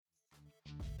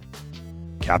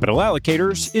Capital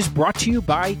Allocators is brought to you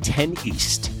by 10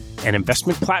 East, an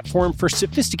investment platform for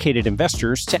sophisticated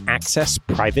investors to access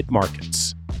private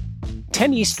markets.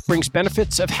 10 East brings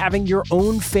benefits of having your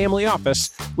own family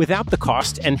office without the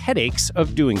cost and headaches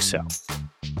of doing so.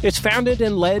 It's founded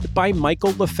and led by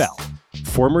Michael LaFell,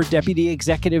 former Deputy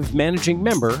Executive Managing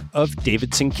Member of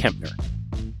Davidson Kempner.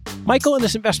 Michael and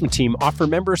his investment team offer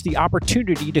members the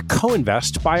opportunity to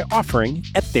co-invest by offering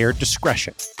at their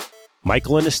discretion.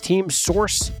 Michael and his team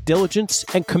source, diligence,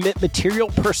 and commit material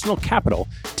personal capital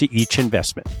to each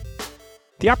investment.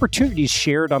 The opportunities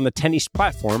shared on the 10 East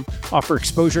platform offer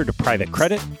exposure to private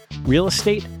credit, real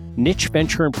estate, niche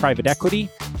venture and private equity,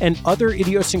 and other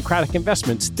idiosyncratic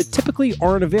investments that typically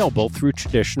aren't available through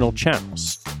traditional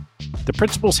channels. The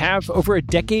principals have over a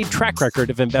decade track record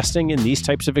of investing in these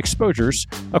types of exposures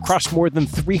across more than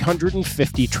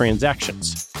 350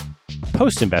 transactions.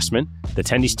 Post-investment, the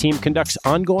 10 East team conducts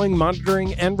ongoing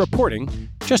monitoring and reporting,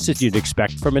 just as you'd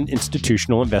expect from an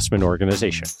institutional investment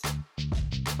organization.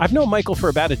 I've known Michael for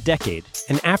about a decade,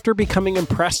 and after becoming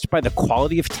impressed by the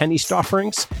quality of 10 East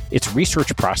offerings, its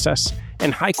research process,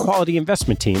 and high-quality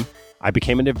investment team, I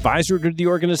became an advisor to the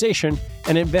organization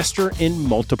and investor in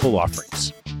multiple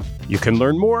offerings. You can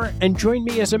learn more and join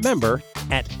me as a member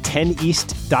at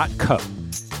 10east.co.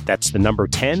 That's the number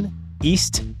 10,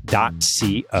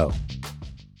 east.co.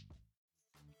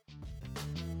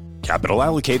 Capital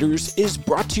Allocators is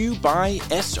brought to you by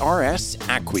SRS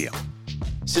Acquiom.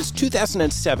 Since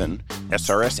 2007,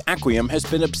 SRS Acquiom has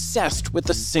been obsessed with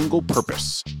a single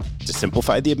purpose: to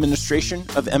simplify the administration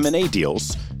of M&A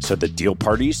deals so that deal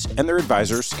parties and their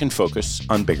advisors can focus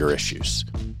on bigger issues.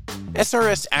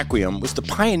 SRS Acquiom was the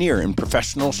pioneer in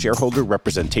professional shareholder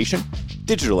representation,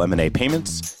 digital M&A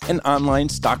payments, and online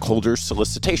stockholder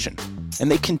solicitation, and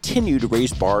they continue to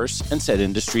raise bars and set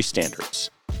industry standards.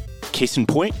 Case in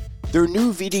point, their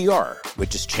new VDR,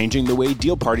 which is changing the way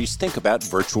deal parties think about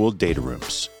virtual data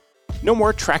rooms. No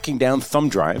more tracking down thumb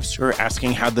drives or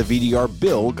asking how the VDR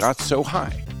bill got so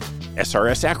high.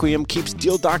 SRS Acquiom keeps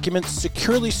deal documents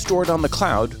securely stored on the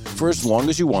cloud for as long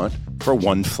as you want for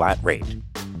one flat rate.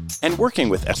 And working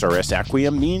with SRS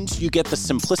Acquiom means you get the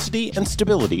simplicity and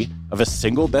stability of a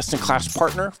single best-in-class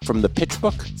partner from the pitch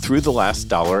book through the last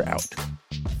dollar out.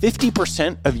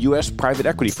 50% of U.S. private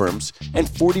equity firms and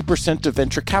 40% of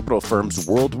venture capital firms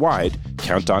worldwide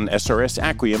count on SRS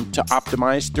Acquiom to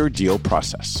optimize their deal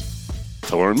process.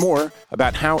 To learn more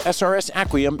about how SRS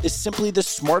Acquiom is simply the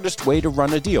smartest way to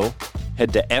run a deal,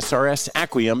 head to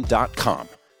srsacquiom.com.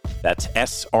 That's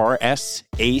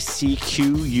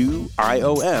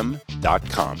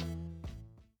srsacquiom.com.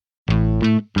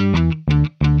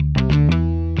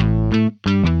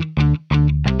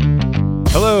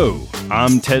 Hello,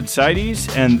 I'm Ted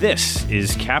Seides, and this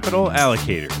is Capital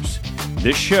Allocators.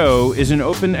 This show is an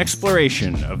open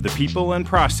exploration of the people and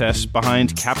process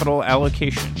behind capital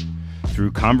allocation.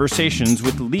 Through conversations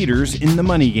with leaders in the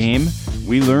money game,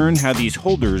 we learn how these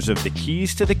holders of the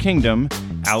keys to the kingdom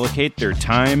allocate their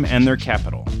time and their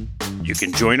capital. You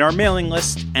can join our mailing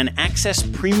list and access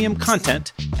premium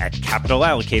content at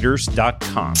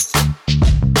capitalallocators.com.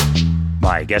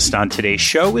 My guest on today's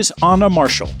show is Anna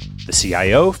Marshall, the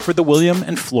CIO for the William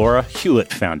and Flora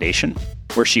Hewlett Foundation,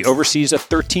 where she oversees a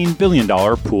 $13 billion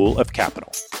pool of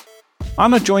capital.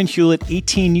 Anna joined Hewlett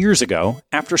 18 years ago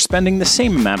after spending the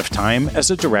same amount of time as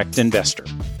a direct investor.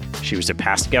 She was a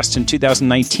past guest in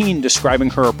 2019 describing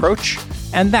her approach,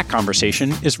 and that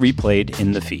conversation is replayed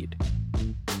in the feed.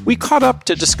 We caught up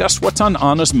to discuss what's on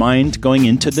Anna's mind going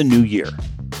into the new year.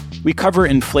 We cover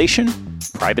inflation,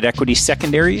 private equity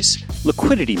secondaries,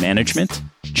 liquidity management,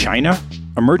 China,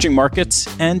 emerging markets,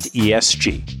 and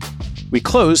ESG. We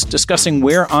close discussing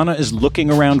where Anna is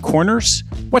looking around corners,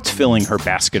 what's filling her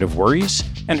basket of worries,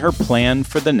 and her plan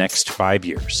for the next 5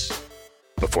 years.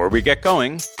 Before we get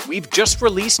going, we've just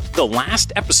released the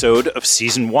last episode of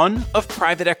Season 1 of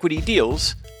Private Equity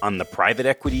Deals on the Private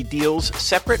Equity Deals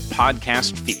separate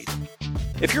podcast feed.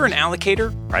 If you're an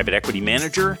allocator, private equity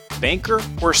manager, banker,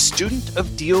 or student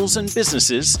of deals and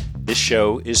businesses, this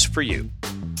show is for you.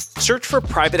 Search for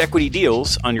Private Equity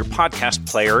Deals on your podcast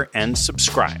player and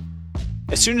subscribe.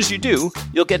 As soon as you do,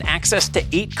 you'll get access to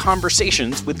 8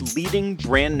 conversations with leading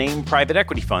brand name private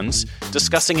equity funds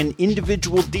discussing an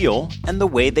individual deal and the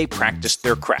way they practice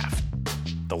their craft.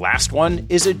 The last one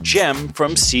is a gem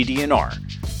from CD&R,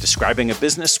 describing a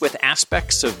business with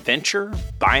aspects of venture,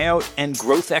 buyout, and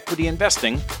growth equity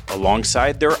investing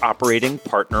alongside their operating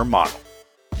partner model.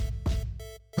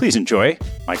 Please enjoy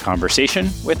my conversation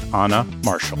with Anna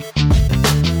Marshall.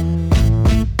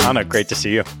 Anna, great to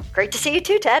see you. Great to see you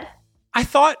too, Ted. I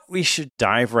thought we should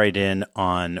dive right in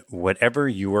on whatever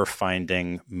you are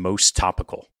finding most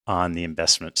topical on the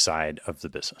investment side of the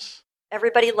business.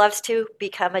 Everybody loves to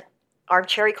become an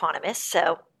armchair economist,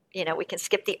 so we can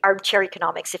skip the armchair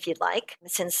economics if you'd like,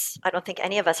 since I don't think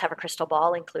any of us have a crystal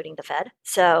ball, including the Fed.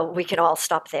 So we can all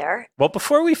stop there. Well,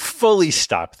 before we fully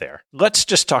stop there, let's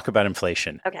just talk about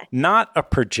inflation. Okay. Not a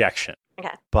projection,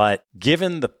 okay, but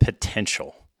given the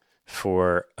potential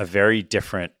for a very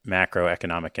different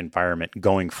macroeconomic environment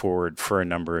going forward for a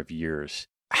number of years,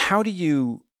 how do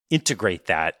you integrate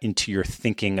that into your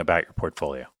thinking about your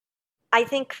portfolio? I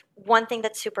think one thing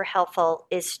that's super helpful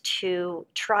is to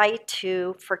try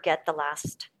to forget the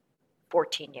last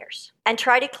 14 years and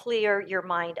try to clear your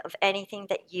mind of anything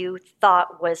that you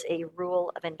thought was a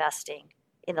rule of investing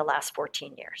in the last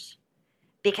 14 years.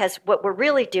 Because what we're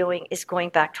really doing is going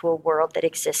back to a world that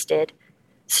existed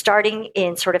starting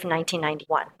in sort of 1991,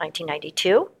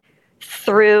 1992,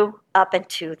 through up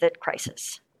into the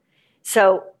crisis.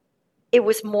 So it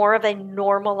was more of a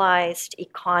normalized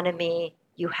economy.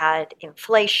 You had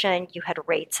inflation, you had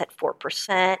rates at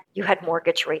 4%, you had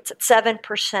mortgage rates at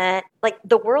 7%. Like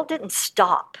the world didn't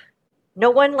stop.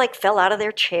 No one fell out of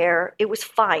their chair. It was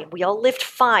fine. We all lived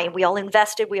fine. We all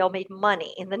invested. We all made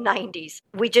money in the 90s.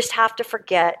 We just have to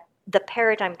forget the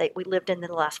paradigm that we lived in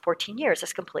the last 14 years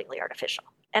is completely artificial.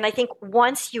 And I think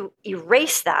once you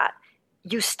erase that,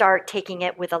 you start taking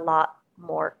it with a lot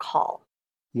more calm.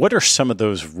 What are some of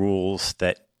those rules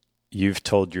that you've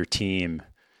told your team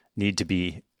need to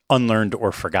be unlearned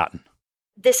or forgotten?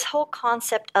 This whole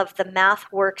concept of the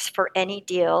math works for any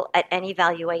deal at any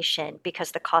valuation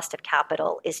because the cost of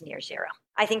capital is near zero.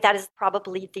 I think that is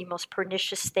probably the most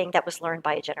pernicious thing that was learned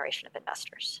by a generation of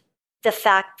investors. The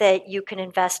fact that you can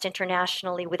invest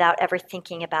internationally without ever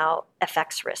thinking about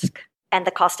FX risk and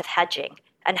the cost of hedging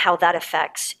and how that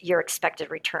affects your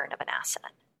expected return of an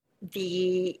asset.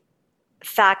 The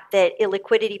fact that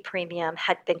illiquidity premium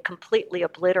had been completely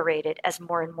obliterated as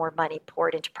more and more money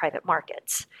poured into private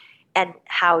markets, and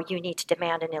how you need to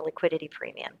demand an illiquidity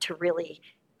premium to really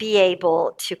be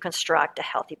able to construct a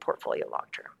healthy portfolio long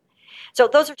term. So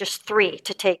those are just three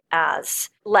to take as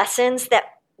lessons that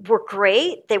were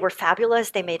great. They were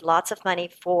fabulous. They made lots of money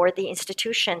for the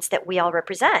institutions that we all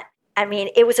represent. I mean,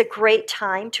 it was a great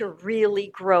time to really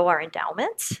grow our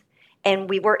endowments. And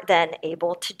we were then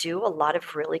able to do a lot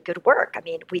of really good work. I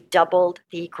mean, we doubled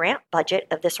the grant budget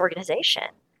of this organization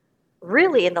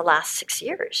really in the last 6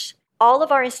 years. All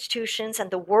of our institutions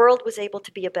and the world was able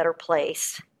to be a better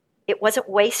place. It wasn't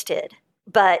wasted,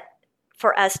 but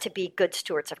for us to be good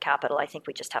stewards of capital, I think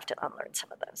we just have to unlearn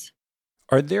some of those.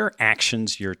 Are there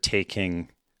actions you're taking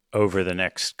over the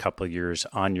next couple of years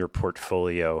on your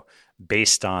portfolio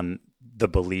based on the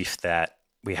belief that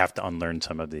we have to unlearn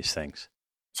some of these things?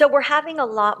 So we're having a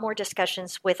lot more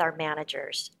discussions with our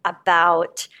managers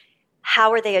about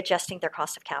how are they adjusting their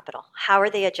cost of capital? How are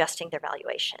they adjusting their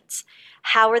valuations?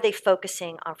 How are they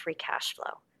focusing on free cash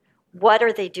flow? What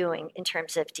are they doing in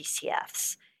terms of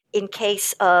DCFs? In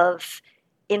case of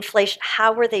inflation,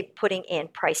 how are they putting in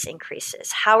price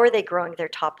increases? How are they growing their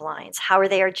top lines? How are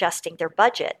they adjusting their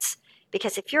budgets?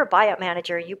 Because if you're a buyout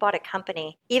manager, you bought a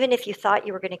company, even if you thought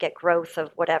you were going to get growth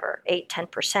of whatever, 8,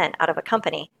 10% out of a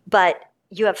company, but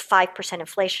you have 5%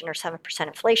 inflation or 7%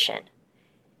 inflation.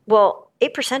 Well,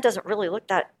 8% doesn't really look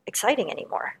that exciting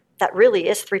anymore. That really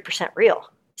is 3%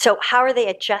 real. So how are they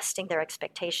adjusting their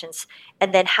expectations?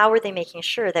 And then how are they making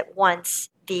sure that once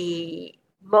the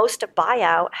most of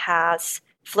buyout has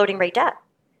floating rate debt?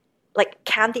 Like,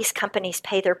 can these companies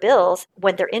pay their bills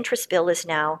when their interest bill is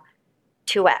now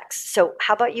 2x? So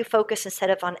how about you focus instead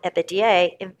of on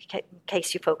EBITDA, in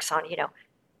case you focus on,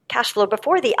 cash flow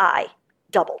before the I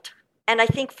doubled. And I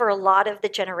think for a lot of the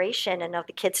generation and of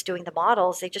the kids doing the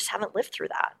models, they just haven't lived through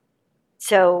that.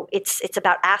 So it's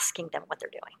about asking them what they're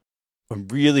doing. I'm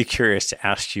really curious to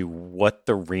ask you what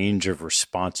the range of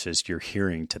responses you're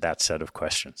hearing to that set of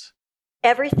questions.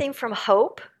 Everything from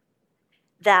hope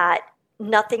that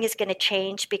nothing is going to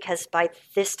change because by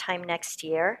this time next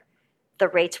year, the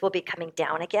rates will be coming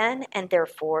down again, and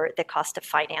therefore the cost of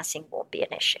financing won't be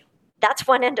an issue. That's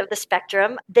one end of the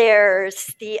spectrum.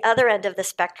 There's the other end of the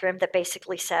spectrum that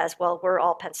basically says, well, we're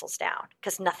all pencils down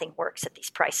because nothing works at these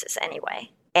prices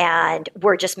anyway. And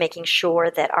we're just making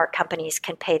sure that our companies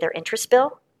can pay their interest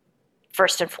bill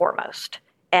first and foremost.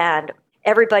 And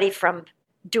everybody from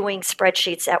doing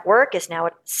spreadsheets at work is now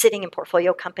sitting in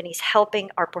portfolio companies,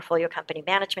 helping our portfolio company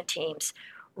management teams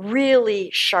really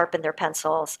sharpen their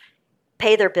pencils,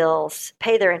 pay their bills,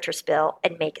 pay their interest bill,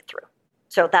 and make it through.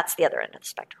 So that's the other end of the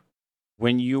spectrum.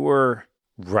 When you were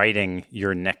writing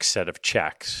your next set of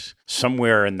checks,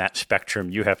 somewhere in that spectrum,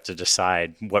 you have to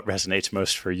decide what resonates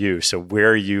most for you. So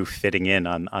where are you fitting in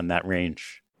on that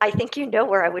range? I think you know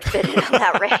where I would fit in on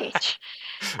that range.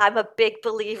 I'm a big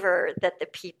believer that the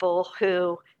people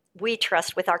who we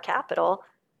trust with our capital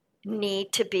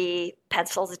need to be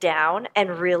pencils down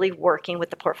and really working with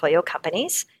the portfolio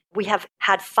companies. We have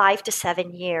had 5 to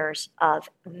 7 years of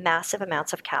massive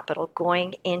amounts of capital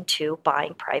going into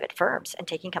buying private firms and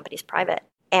taking companies private.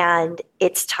 And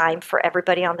it's time for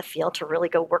everybody on the field to really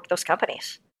go work those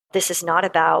companies. This is not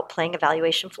about playing a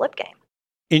valuation flip game.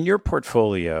 In your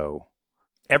portfolio,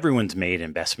 everyone's made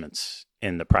investments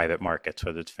in the private markets,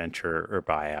 whether it's venture or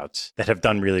buyouts, that have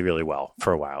done really, really well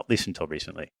for a while, at least until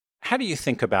recently. How do you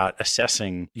think about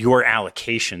assessing your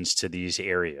allocations to these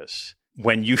areas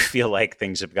when you feel like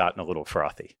things have gotten a little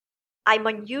frothy? I'm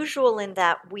unusual in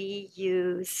that we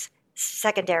use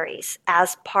secondaries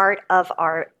as part of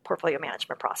our portfolio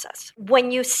management process. When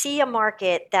you see a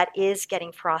market that is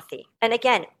getting frothy, and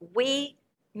again, we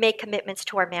make commitments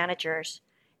to our managers,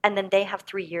 and then they have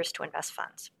 3 years to invest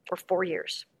funds, or 4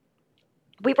 years.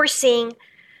 We were seeing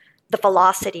the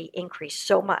velocity increase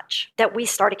so much that we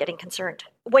started getting concerned.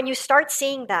 When you start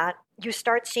seeing that, you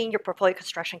start seeing your portfolio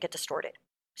construction get distorted.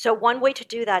 So one way to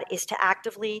do that is to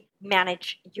actively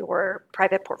manage your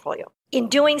private portfolio. In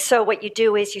doing so, what you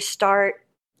do is you start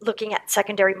looking at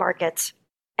secondary markets.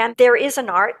 And there is an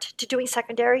art to doing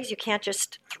secondaries. You can't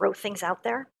just throw things out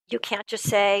there. You can't just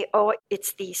say, oh,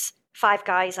 it's these 5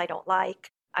 guys I don't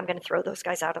like. I'm going to throw those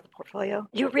guys out of the portfolio.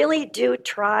 You really do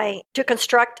try to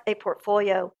construct a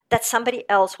portfolio that somebody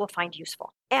else will find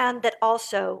useful. And that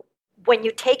also, when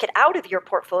you take it out of your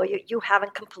portfolio, you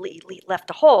haven't completely left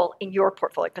a hole in your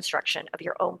portfolio construction of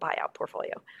your own buyout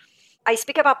portfolio. I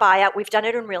speak about buyout. We've done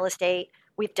it in real estate.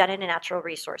 We've done it in natural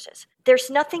resources. There's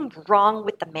nothing wrong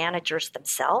with the managers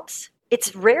themselves.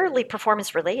 It's rarely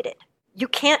performance related. You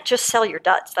can't just sell your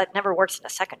duds. That never works in a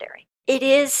secondary. It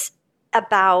is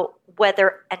about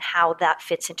whether and how that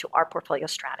fits into our portfolio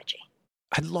strategy.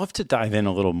 I'd love to dive in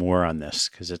a little more on this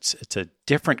because it's a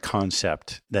different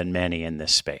concept than many in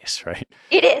this space, right?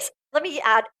 It is. Let me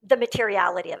add the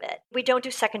materiality of it. We don't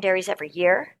do secondaries every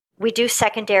year. We do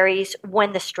secondaries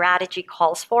when the strategy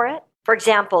calls for it. For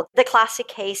example, the classic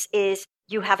case is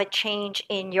you have a change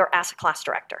in your asset class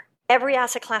director. Every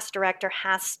asset class director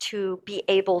has to be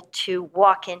able to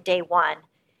walk in day one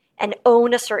and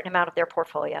own a certain amount of their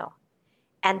portfolio.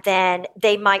 And then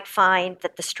they might find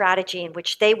that the strategy in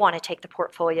which they want to take the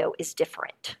portfolio is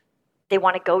different. They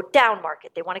want to go down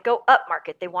market. They want to go up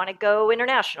market. They want to go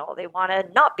international. They want to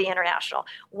not be international.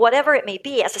 Whatever it may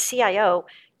be, as a CIO,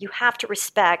 you have to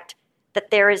respect that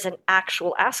there is an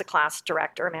actual asset class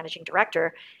director, a managing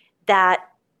director, that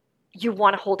you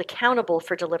want to hold accountable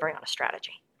for delivering on a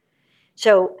strategy.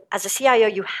 So as a CIO,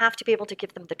 you have to be able to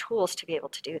give them the tools to be able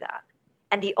to do that.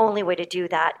 And the only way to do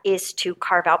that is to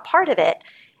carve out part of it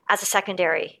as a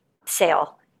secondary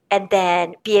sale and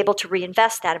then be able to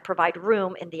reinvest that and provide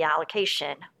room in the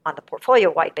allocation on the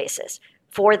portfolio-wide basis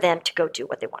for them to go do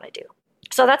what they want to do.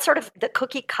 So that's sort of the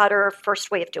cookie cutter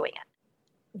first way of doing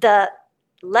it. The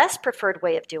less preferred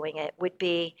way of doing it would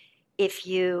be if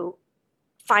you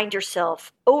find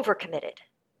yourself overcommitted.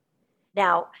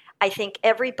 Now, I think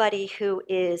everybody who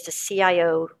is a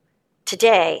CIO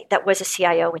today that was a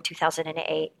CIO in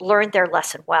 2008 learned their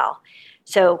lesson well.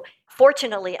 So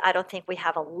fortunately, I don't think we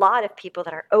have a lot of people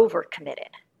that are overcommitted.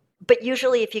 But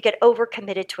usually if you get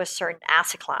overcommitted to a certain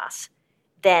asset class,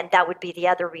 then that would be the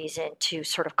other reason to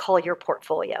sort of cull your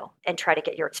portfolio and try to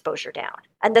get your exposure down.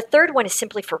 And the third one is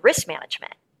simply for risk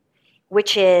management,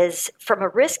 which is from a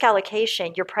risk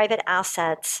allocation, your private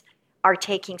assets are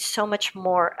taking so much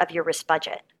more of your risk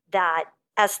budget that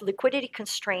as liquidity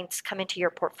constraints come into your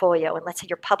portfolio, and let's say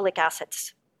your public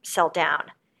assets sell down,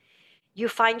 you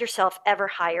find yourself ever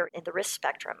higher in the risk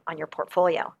spectrum on your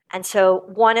portfolio. And so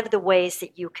one of the ways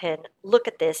that you can look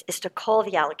at this is to cull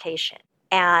the allocation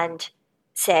and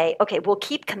say, okay, we'll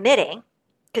keep committing,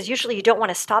 because usually you don't want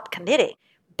to stop committing,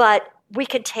 but we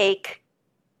can take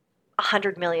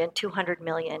 100 million, 200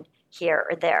 million here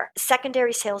or there.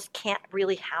 Secondary sales can't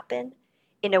really happen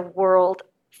in a world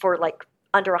for like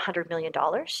under $100 million.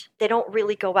 They don't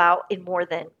really go out in more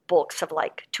than bulks of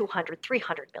like $200,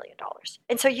 $300 million.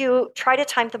 And so you try to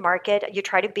time the market, you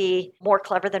try to be more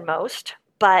clever than most,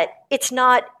 but it's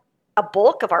not a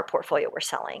bulk of our portfolio we're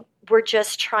selling. We're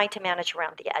just trying to manage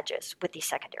around the edges with these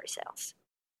secondary sales.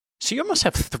 So you almost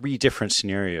have 3 different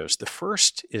scenarios. The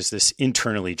first is this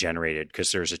internally generated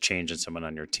because there's a change in someone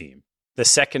on your team. The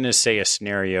second is, say, a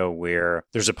scenario where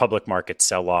there's a public market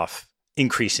sell-off,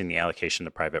 increasing the allocation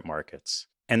to private markets.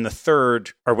 And the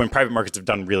third are when private markets have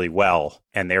done really well,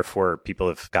 and therefore people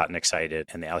have gotten excited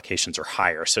and the allocations are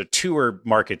higher. So 2 are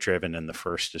market driven, and the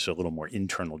first is a little more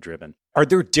internal driven. Are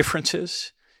there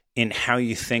differences in how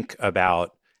you think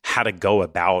about how to go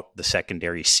about the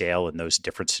secondary sale in those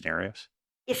different scenarios?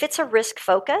 If it's a risk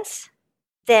focus,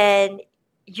 then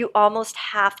you almost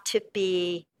have to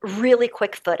be really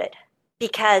quick-footed,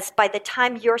 because by the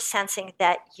time you're sensing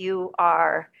that you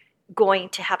are going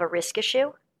to have a risk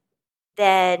issue,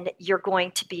 then you're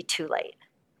going to be too late.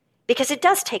 Because it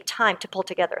does take time to pull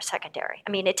together a secondary.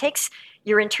 I mean, it takes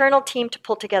your internal team to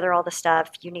pull together all the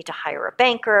stuff. You need to hire a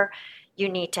banker. You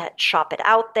need to shop it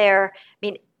out there. I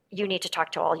mean, you need to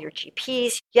talk to all your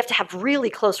GPs. You have to have really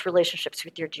close relationships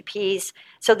with your GPs.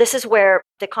 So this is where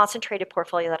the concentrated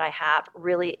portfolio that I have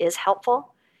really is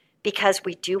helpful, because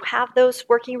we do have those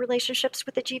working relationships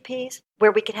with the GPs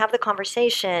where we can have the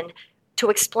conversation to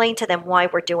explain to them why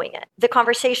we're doing it. The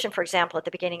conversation, for example, at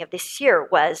the beginning of this year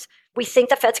was, we think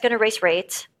the Fed's going to raise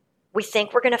rates. We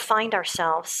think we're going to find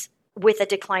ourselves with a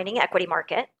declining equity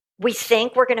market. We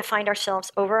think we're going to find ourselves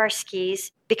over our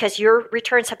skis because your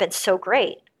returns have been so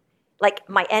great. Like,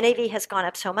 my NAV has gone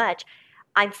up so much.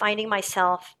 I'm finding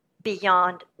myself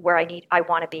beyond where I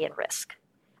want to be in risk.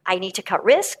 I need to cut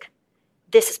risk.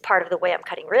 This is part of the way I'm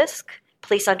cutting risk.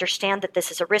 Please understand that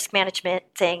this is a risk management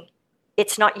thing.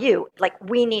 It's not you. Like,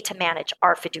 we need to manage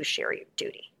our fiduciary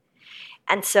duty.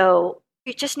 And so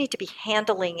you just need to be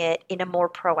handling it in a more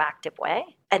proactive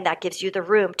way. And that gives you the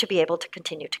room to be able to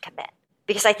continue to commit.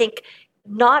 Because I think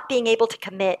not being able to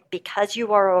commit because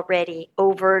you are already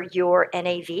over your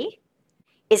NAV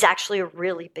is actually a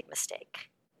really big mistake,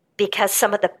 because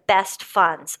some of the best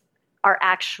funds are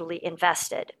actually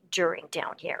invested during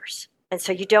down years. And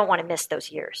so you don't want to miss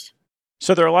those years.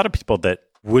 So there are a lot of people that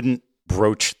wouldn't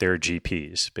broach their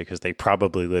GPs because they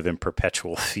probably live in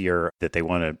perpetual fear that they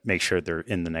want to make sure they're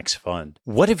in the next fund.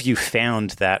 What have you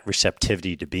found that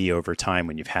receptivity to be over time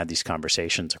when you've had these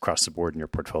conversations across the board in your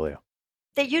portfolio?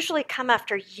 They usually come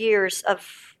after years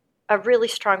of a really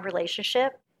strong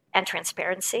relationship and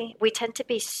transparency. We tend to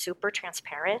be super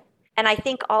transparent. And I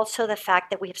think also the fact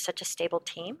that we have such a stable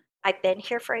team. I've been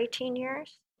here for 18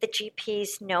 years. The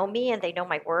GPs know me and they know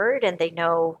my word, and they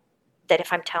know that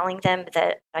if I'm telling them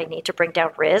that I need to bring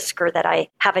down risk or that I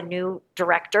have a new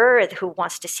director who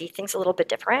wants to see things a little bit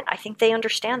different, I think they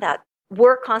understand that.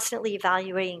 We're constantly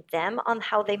evaluating them on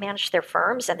how they manage their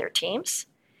firms and their teams.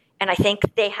 And I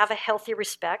think they have a healthy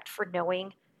respect for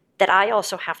knowing that I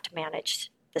also have to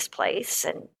manage this place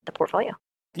and the portfolio.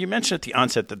 You mentioned at the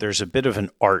onset that there's a bit of an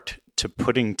art to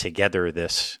putting together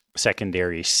this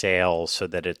secondary sale so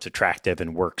that it's attractive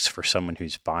and works for someone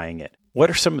who's buying it. What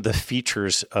are some of the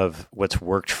features of what's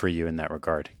worked for you in that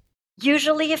regard?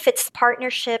 Usually, if it's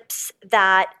partnerships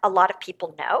that a lot of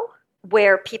people know,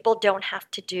 where people don't have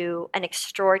to do an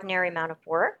extraordinary amount of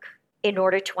work in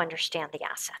order to understand the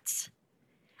assets.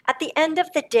 At the end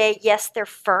of the day, yes, they're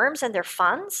firms and they're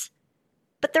funds,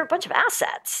 but they're a bunch of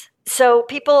assets. So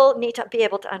people need to be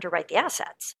able to underwrite the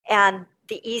assets. And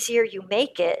the easier you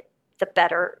make it, the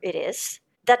better it is.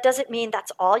 That doesn't mean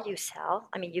that's all you sell.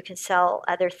 I mean, you can sell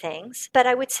other things. But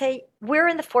I would say we're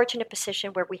in the fortunate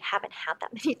position where we haven't had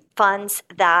that many funds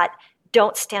that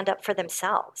don't stand up for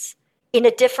themselves. In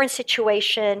a different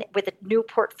situation with a new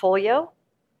portfolio,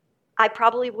 I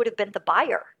probably would have been the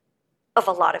buyer of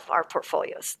a lot of our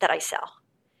portfolios that I sell.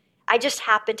 I just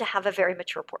happen to have a very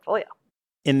mature portfolio.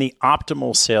 In the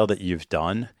optimal sale that you've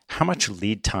done, how much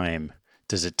lead time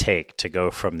does it take to go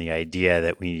from the idea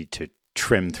that we need to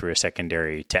trim through a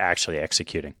secondary to actually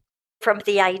executing? From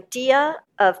the idea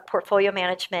of portfolio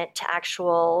management to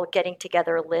actual getting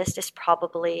together a list is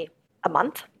probably a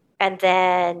month, and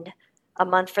then a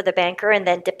month for the banker. And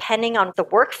then depending on the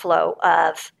workflow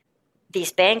of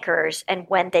these bankers and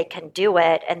when they can do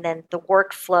it, and then the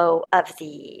workflow of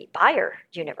the buyer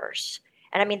universe.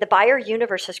 And I mean, the buyer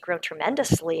universe has grown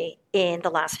tremendously in the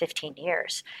last 15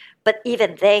 years, but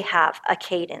even they have a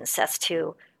cadence as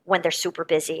to when they're super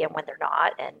busy and when they're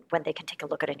not, and when they can take a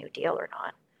look at a new deal or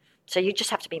not. So you just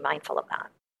have to be mindful of that.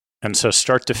 And so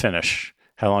start to finish,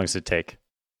 how long does it take?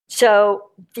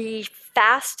 So the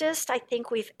fastest I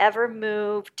think we've ever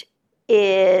moved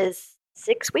is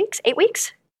 6 weeks, 8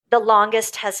 weeks. The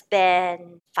longest has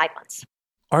been 5 months.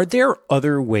 Are there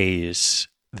other ways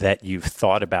that you've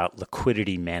thought about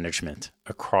liquidity management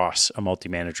across a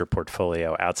multi-manager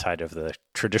portfolio outside of the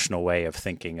traditional way of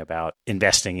thinking about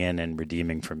investing in and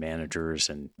redeeming for managers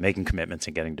and making commitments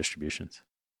and getting distributions?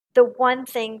 The one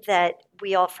thing that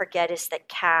we all forget is that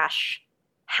cash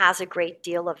has a great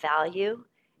deal of value,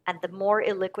 And the more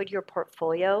illiquid your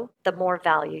portfolio, the more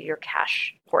value your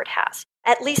cash hoard has.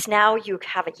 At least now you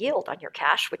have a yield on your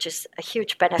cash, which is a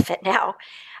huge benefit now,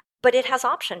 but it has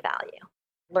option value.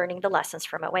 Learning the lessons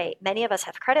from '08, many of us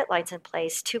have credit lines in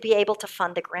place to be able to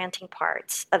fund the granting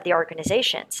parts of the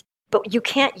organizations. But you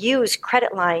can't use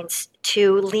credit lines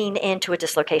to lean into a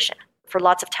dislocation for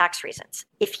lots of tax reasons.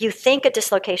 If you think a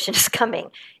dislocation is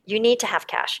coming, you need to have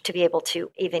cash to be able to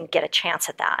even get a chance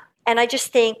at that. And I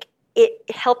just think it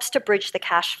helps to bridge the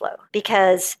cash flow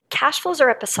because cash flows are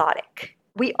episodic.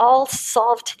 We all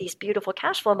solved these beautiful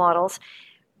cash flow models,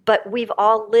 but we've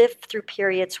all lived through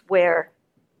periods where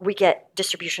we get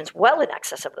distributions well in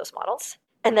excess of those models.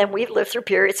 And then we've lived through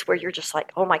periods where you're just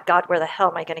like, oh my God, where the hell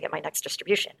am I going to get my next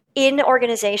distribution? In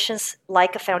organizations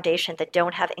like a foundation that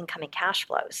don't have incoming cash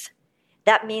flows,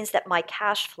 that means that my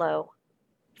cash flow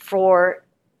for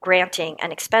granting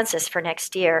and expenses for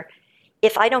next year,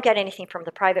 if I don't get anything from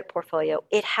the private portfolio,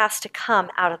 it has to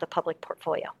come out of the public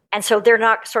portfolio. And so they're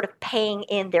not sort of paying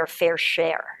in their fair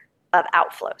share of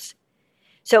outflows.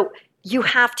 So you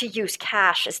have to use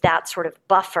cash as that sort of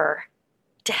buffer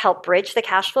to help bridge the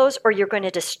cash flows, or you're going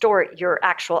to distort your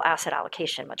actual asset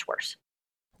allocation much worse.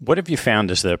 What have you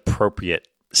found is the appropriate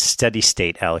steady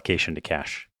state allocation to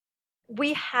cash?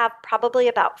 We have probably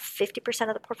about 50%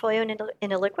 of the portfolio in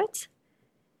illiquids.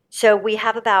 So we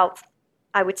have about,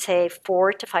 I would say,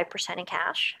 4 to 5% in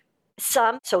cash.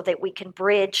 Some so that we can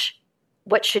bridge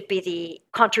what should be the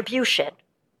contribution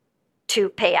to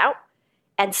pay out,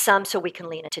 and some so we can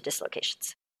lean into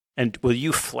dislocations. And will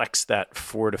you flex that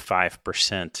 4 to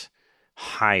 5%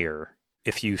 higher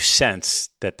if you sense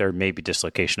that there may be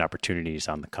dislocation opportunities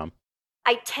on the come?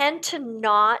 I tend to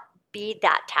not be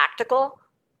that tactical.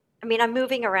 I mean, I'm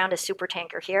moving around a super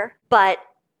tanker here, but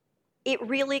it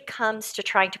really comes to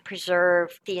trying to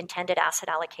preserve the intended asset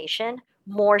allocation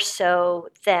more so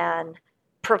than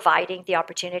providing the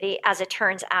opportunity. As it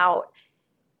turns out,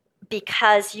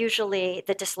 because usually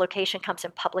the dislocation comes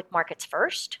in public markets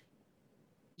first,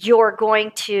 you're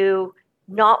going to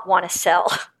not want to sell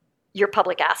your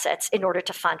public assets in order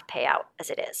to fund payout as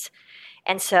it is.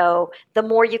 And so the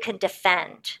more you can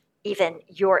defend even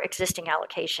your existing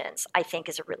allocations, I think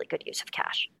is a really good use of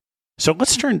cash. So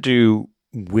let's turn to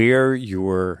where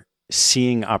you're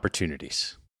seeing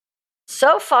opportunities.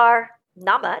 So far,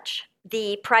 not much.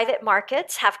 The private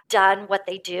markets have done what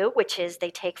they do, which is they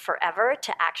take forever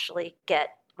to actually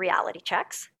get reality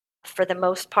checks. For the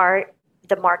most part,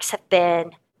 the marks have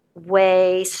been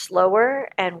way slower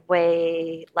and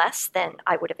way less than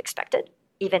I would have expected,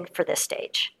 even for this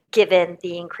stage, given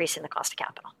the increase in the cost of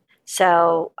capital.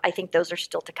 So I think those are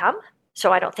still to come.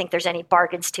 So I don't think there's any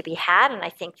bargains to be had. And I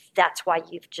think that's why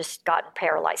you've just gotten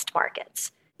paralyzed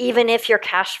markets. Even if your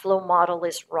cash flow model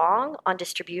is wrong on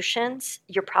distributions,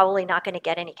 you're probably not going to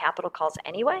get any capital calls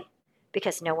anyway,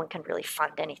 because no one can really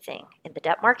fund anything in the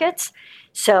debt markets.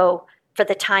 So for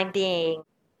the time being,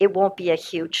 it won't be a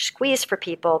huge squeeze for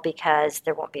people because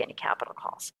there won't be any capital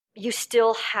calls. You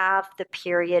still have the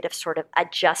period of sort of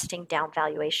adjusting down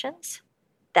valuations.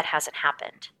 That hasn't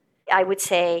happened. I would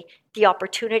say the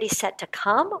opportunity set to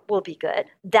come will be good.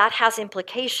 That has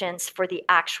implications for the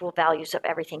actual values of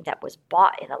everything that was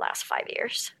bought in the last 5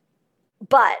 years.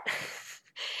 But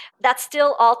that's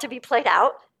still all to be played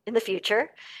out in the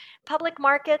future. Public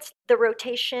markets, the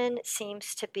rotation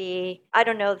seems to be, I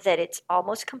don't know that it's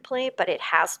almost complete, but it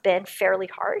has been fairly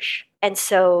harsh. And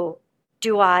so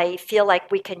do I feel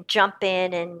like we can jump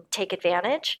in and take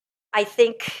advantage? I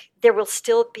think there will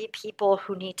still be people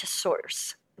who need to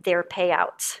source their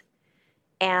payouts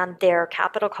and their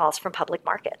capital calls from public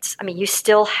markets. I mean, you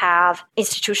still have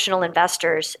institutional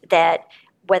investors that,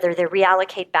 whether they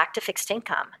reallocate back to fixed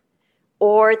income,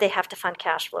 or they have to fund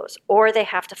cash flows, or they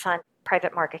have to fund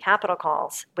private market capital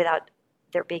calls without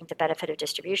there being the benefit of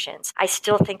distributions, I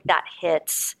still think that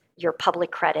hits your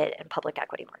public credit and public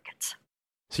equity markets.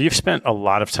 So you've spent a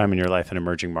lot of time in your life in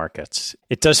emerging markets.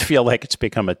 It does feel like it's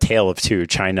become a tale of two,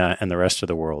 China and the rest of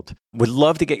the world. Would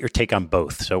love to get your take on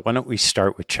both. So why don't we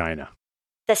start with China?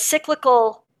 The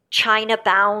cyclical China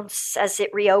bounce as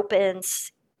it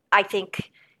reopens, I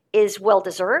think, is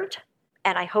well-deserved,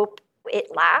 and I hope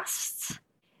it lasts.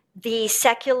 The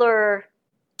secular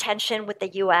tension with the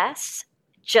U.S.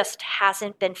 just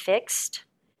hasn't been fixed,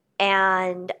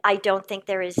 and I don't think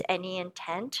there is any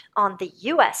intent on the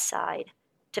U.S. side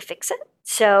to fix it.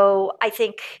 So I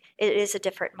think it is a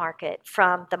different market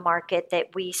from the market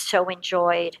that we so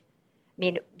enjoyed. I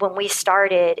mean, when we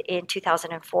started in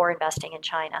 2004 investing in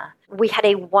China, we had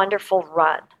a wonderful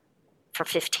run for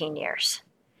 15 years.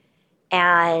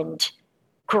 And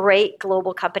great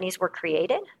global companies were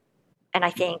created. And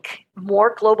I think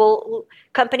more global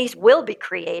companies will be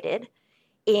created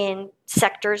in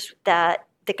sectors that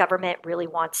the government really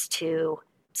wants to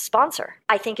sponsor.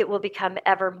 I think it will become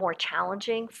ever more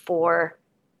challenging for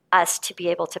us to be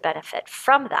able to benefit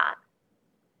from that,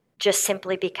 just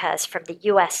simply because from the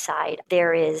US side,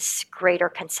 there is greater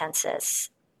consensus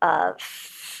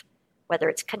of whether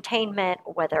it's containment,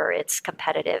 whether it's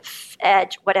competitive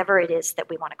edge, whatever it is that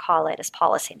we want to call it as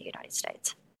policy in the United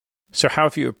States. So how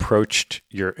have you approached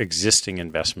your existing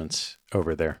investments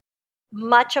over there?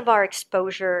 Much of our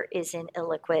exposure is in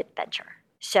illiquid venture.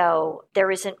 So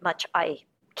there isn't much I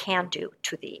can do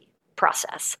to the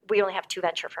process. We only have 2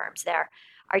 venture firms there.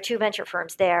 Our 2 venture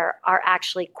firms there are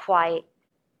actually quite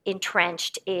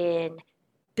entrenched in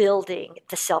building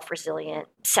the self-resilient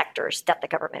sectors that the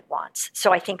government wants.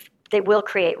 So I think they will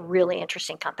create really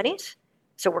interesting companies.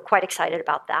 So we're quite excited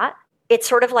about that. It's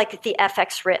sort of like the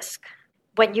FX risk.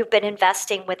 When you've been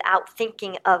investing without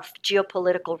thinking of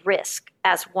geopolitical risk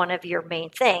as one of your main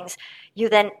things, you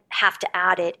then have to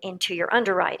add it into your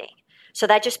underwriting. So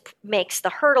that just makes the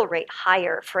hurdle rate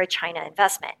higher for a China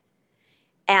investment.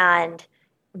 And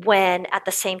when at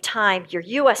the same time your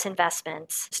US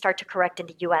investments start to correct in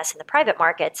the US and the private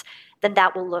markets, then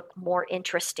that will look more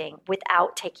interesting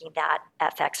without taking that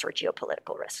FX or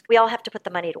geopolitical risk. We all have to put the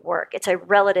money to work. It's a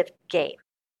relative game.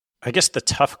 I guess the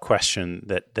tough question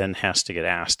that then has to get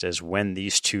asked is when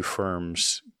these 2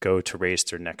 firms go to raise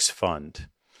their next fund,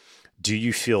 do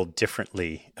you feel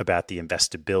differently about the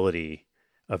investability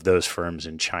of those firms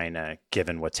in China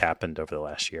given what's happened over the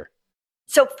last year?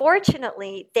 So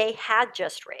fortunately, they had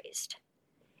just raised.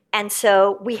 And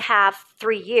so we have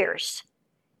 3 years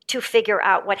to figure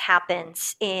out what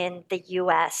happens in the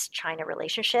US-China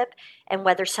relationship and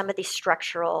whether some of these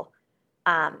structural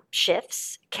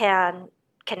shifts can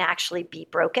actually be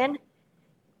broken,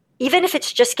 even if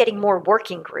it's just getting more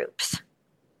working groups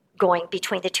going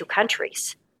between the 2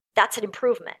 countries. That's an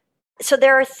improvement. So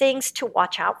there are things to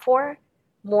watch out for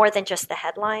more than just the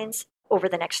headlines over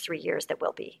the next 3 years that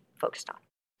we'll be focused on.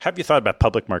 Have you thought about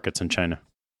public markets in China?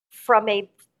 From a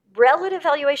relative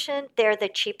valuation, they're the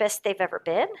cheapest they've ever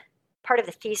been. Part of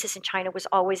the thesis in China was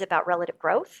always about relative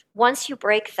growth. Once you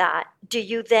break that, do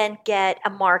you then get a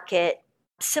market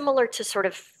similar to sort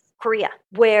of Korea,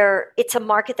 where it's a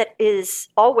market that is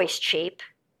always cheap?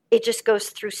 It just goes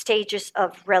through stages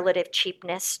of relative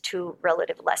cheapness to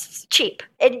relative less cheap.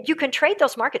 And you can trade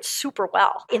those markets super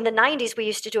well. In the 90s, we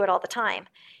used to do it all the time.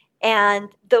 And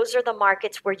those are the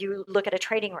markets where you look at a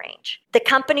trading range. The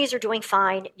companies are doing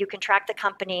fine. You can track the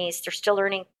companies. They're still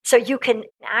earning. So you can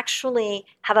actually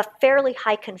have a fairly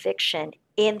high conviction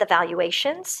in the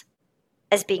valuations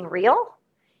as being real,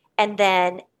 and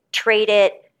then trade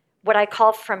it what I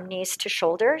call from knees to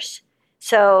shoulders.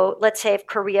 So let's say if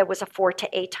Korea was a 4 to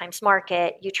 8 times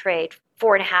market, you trade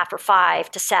 4.5 or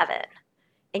 5 to 7,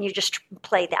 and you just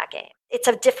play that game. It's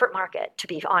a different market, to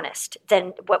be honest,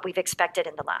 than what we've expected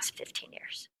in the last 15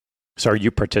 years. So are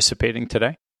you participating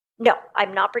today? No,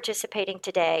 I'm not participating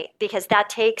today because that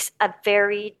takes a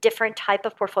very different type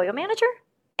of portfolio manager.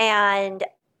 And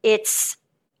it's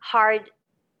hard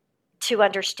to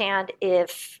understand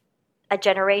if a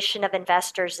generation of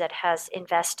investors that has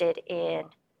invested in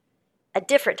a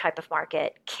different type of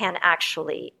market can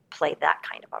actually play that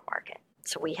kind of a market.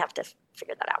 So we have to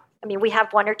figure that out. I mean, we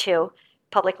have 1 or 2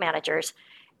 public managers,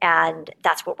 and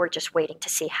that's what we're just waiting to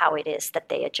see how it is that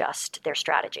they adjust their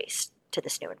strategies to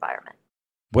this new environment.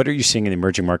 What are you seeing in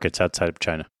emerging markets outside of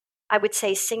China? I would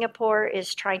say Singapore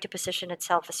is trying to position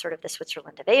itself as sort of the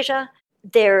Switzerland of Asia.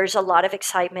 There's a lot of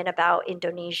excitement about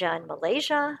Indonesia and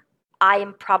Malaysia. I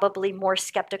am probably more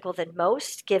skeptical than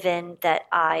most, given that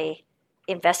I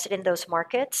invested in those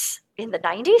markets in the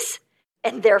 90s.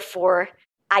 And therefore,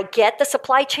 I get the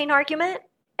supply chain argument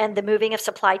and the moving of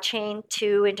supply chain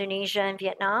to Indonesia and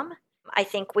Vietnam. I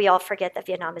think we all forget that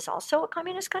Vietnam is also a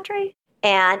communist country,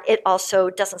 and it also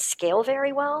doesn't scale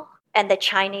very well. And the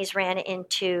Chinese ran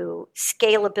into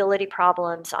scalability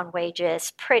problems on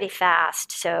wages pretty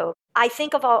fast. So I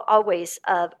think of always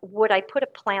of, would I put a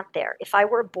plant there? If I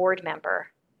were a board member,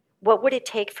 what would it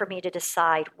take for me to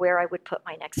decide where I would put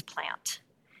my next plant,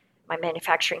 my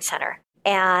manufacturing center?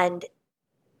 And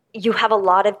you have a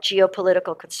lot of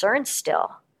geopolitical concerns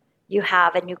still. You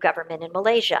have a new government in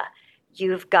Malaysia.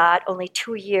 You've got only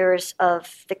 2 years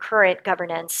of the current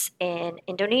governance in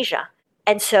Indonesia.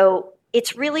 And so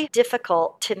it's really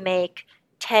difficult to make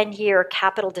 10-year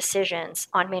capital decisions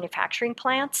on manufacturing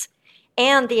plants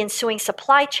and the ensuing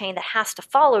supply chain that has to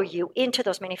follow you into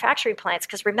those manufacturing plants.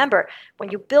 Because remember, when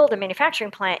you build a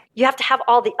manufacturing plant, you have to have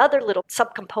all the other little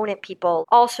subcomponent people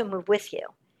also move with you.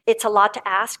 It's a lot to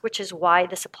ask, which is why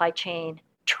the supply chain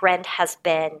trend has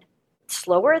been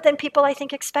slower than people, I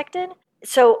think, expected.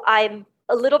 So I'm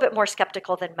a little bit more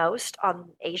skeptical than most on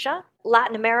Asia.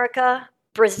 Latin America,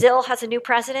 Brazil has a new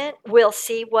president. We'll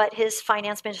see what his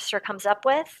finance minister comes up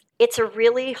with. It's a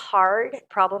really hard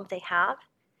problem they have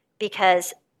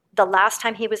because the last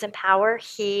time he was in power,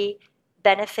 he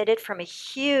benefited from a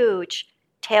huge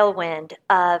tailwind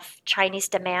of Chinese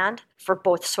demand for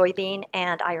both soybean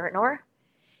and iron ore.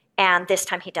 And this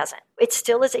time he doesn't. It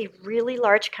still is a really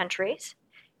large country.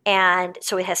 And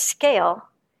so it has scale,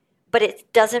 but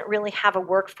it doesn't really have a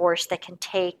workforce that can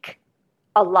take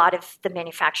a lot of the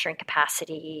manufacturing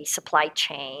capacity, supply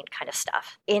chain kind of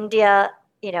stuff. India,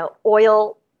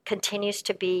 oil continues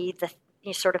to be the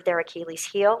sort of their Achilles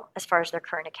heel as far as their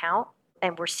current account.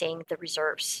 And we're seeing the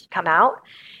reserves come out.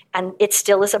 And it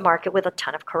still is a market with a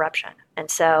ton of corruption.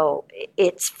 And so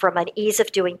it's from an ease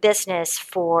of doing business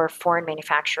for foreign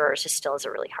manufacturers, it still is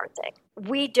a really hard thing.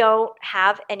 We don't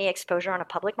have any exposure on a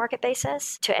public market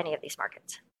basis to any of these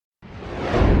markets.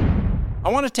 I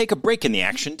want to take a break in the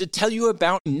action to tell you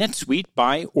about NetSuite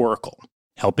by Oracle,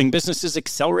 helping businesses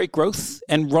accelerate growth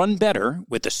and run better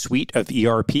with a suite of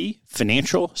ERP,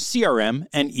 financial, CRM,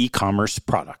 and e-commerce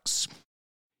products.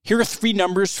 Here are 3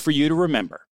 numbers for you to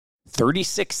remember: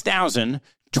 36,000,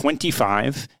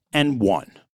 25, and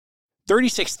 1.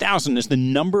 36,000 is the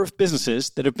number of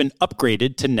businesses that have been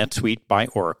upgraded to NetSuite by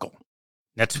Oracle.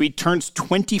 NetSuite turns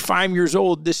 25 years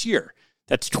old this year.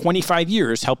 That's 25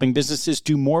 years helping businesses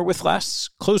do more with less,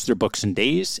 close their books in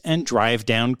days, and drive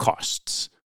down costs.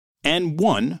 And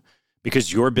 1,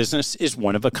 because your business is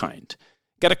one of a kind.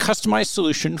 Get a customized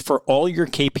solution for all your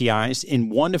KPIs in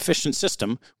one efficient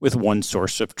system with one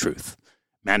source of truth.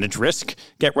 Manage risk,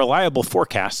 get reliable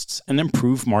forecasts, and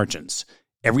improve margins.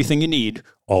 Everything you need,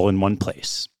 all in one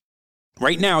place.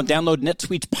 Right now, download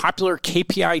NetSuite's popular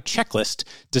KPI checklist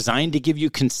designed to give you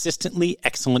consistently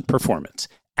excellent performance,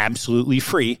 absolutely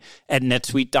free at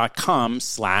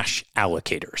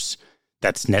netsuite.com/allocators.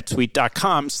 That's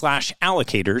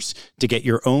netsuite.com/allocators to get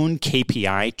your own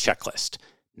KPI checklist.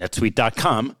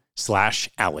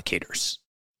 netsuite.com/allocators.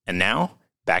 And now,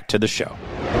 back to the show.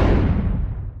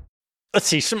 Let's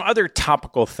see, some other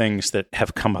topical things that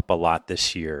have come up a lot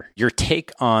this year. Your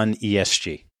take on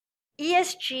ESG.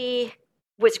 ESG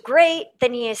was great,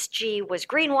 then ESG was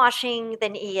greenwashing,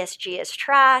 then ESG is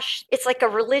trash. It's like a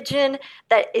religion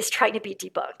that is trying to be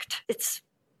debunked. It's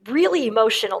really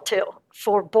emotional too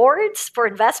for boards, for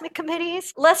investment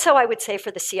committees, less so I would say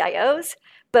for the CIOs,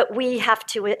 but we have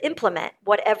to implement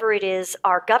whatever it is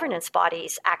our governance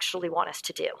bodies actually want us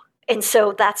to do. And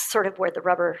so that's sort of where the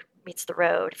rubber meets the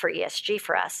road for ESG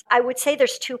for us. I would say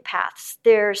there's 2 paths.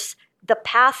 There's the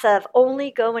path of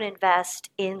only go and invest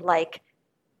in like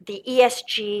the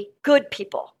ESG good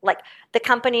people, like the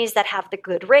companies that have the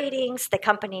good ratings, the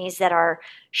companies that are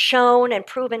shown and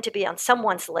proven to be on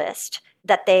someone's list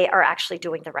that they are actually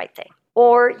doing the right thing.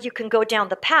 Or you can go down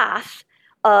the path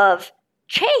of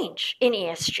change in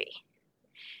ESG.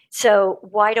 So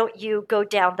why don't you go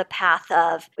down the path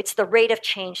of it's the rate of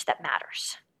change that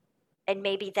matters? And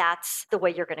maybe that's the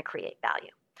way you're going to create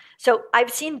value. So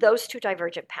I've seen those 2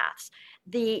 divergent paths.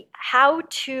 The how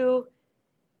to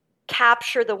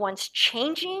capture the ones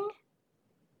changing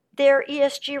their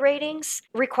ESG ratings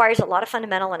requires a lot of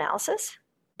fundamental analysis.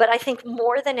 But I think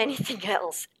more than anything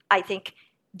else, I think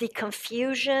the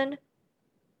confusion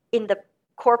in the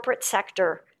corporate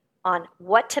sector on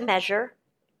what to measure,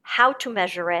 how to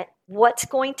measure it, what's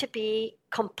going to be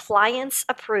compliance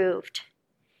approved,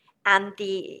 and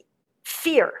the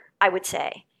fear, I would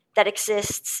say, that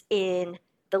exists in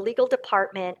the legal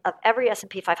department of every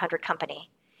S&P 500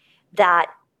 company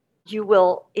that you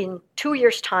will, in 2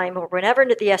 years' time or whenever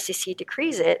the SEC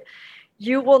decrees it,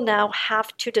 you will now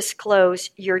have to disclose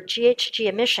your GHG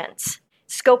emissions,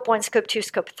 Scope 1, Scope 2,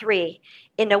 Scope 3,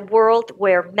 in a world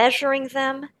where measuring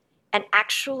them and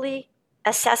actually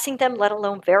assessing them, let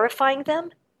alone verifying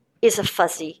them, is a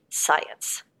fuzzy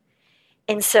science.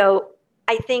 And so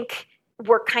I think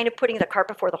we're kind of putting the cart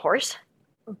before the horse,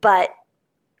 but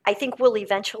I think we'll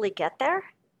eventually get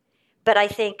there. But I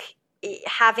think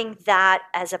having that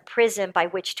as a prism by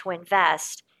which to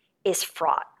invest is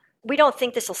fraught. We don't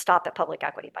think this will stop at public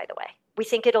equity, by the way. We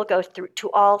think it'll go through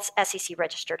to all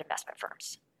SEC-registered investment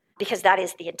firms because that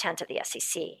is the intent of the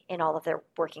SEC in all of their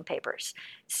working papers.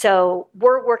 So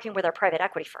we're working with our private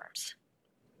equity firms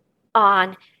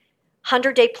on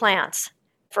 100-day plans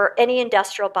for any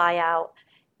industrial buyout,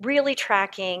 really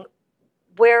tracking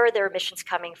where are their emissions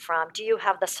coming from? Do you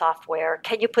have the software?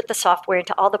 Can you put the software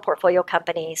into all the portfolio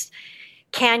companies?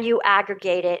 Can you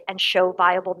aggregate it and show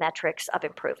viable metrics of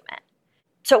improvement?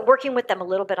 So working with them a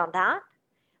little bit on that.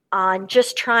 on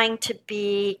just trying to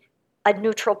be a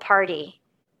neutral party,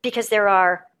 because there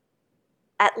are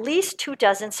at least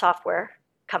 24 software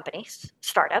companies,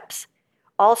 startups,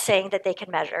 all saying that they can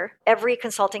measure. Every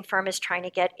consulting firm is trying to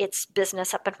get its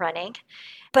business up and running,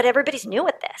 but everybody's new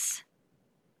at this.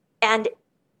 And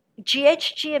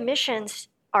GHG emissions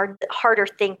are the harder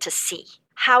thing to see.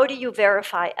 How do you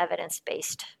verify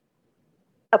evidence-based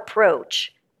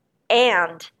approach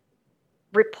and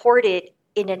report it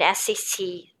in an SEC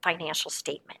financial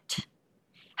statement?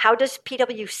 How does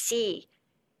PwC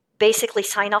basically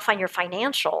sign off on your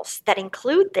financials that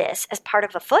include this as part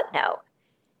of a footnote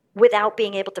without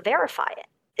being able to verify it?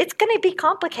 It's going to be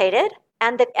complicated,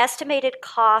 and the estimated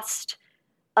cost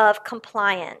of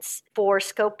compliance for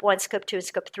Scope 1, Scope 2, and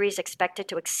Scope 3 is expected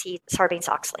to exceed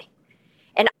Sarbanes-Oxley.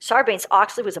 And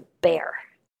Sarbanes-Oxley was a bear.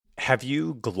 Have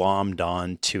you glommed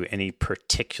on to any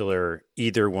particular,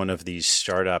 either one of these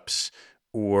startups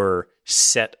or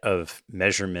set of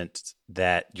measurements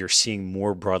that you're seeing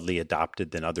more broadly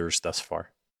adopted than others thus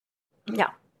far? No.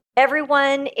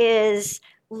 Everyone is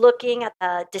looking at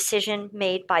a decision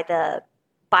made by the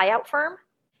buyout firm.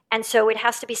 And so it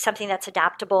has to be something that's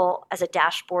adaptable as a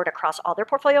dashboard across all their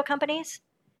portfolio companies.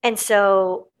 And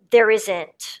so there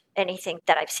isn't anything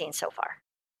that I've seen so far.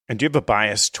 And do you have a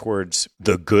bias towards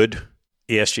the good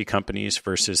ESG companies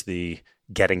versus the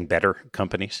getting better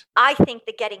companies? I think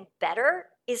the getting better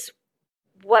is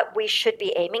what we should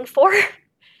be aiming for. I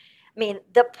mean,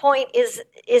 the point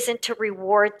isn't to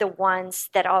reward the ones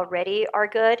that already are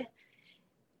good.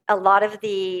 A lot of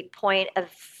the point of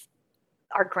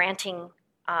our granting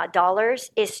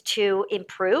dollars is to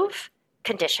improve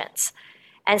conditions.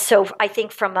 And so I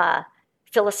think from a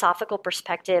philosophical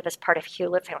perspective, as part of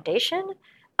Hewlett Foundation,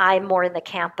 I'm more in the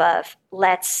camp of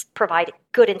let's provide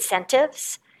good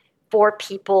incentives for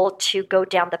people to go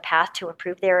down the path to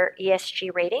improve their ESG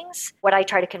ratings. What I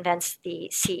try to convince the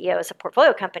CEOs of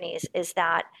portfolio companies is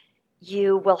that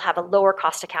you will have a lower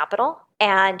cost of capital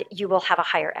and you will have a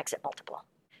higher exit multiple.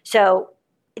 So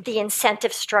the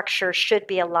incentive structure should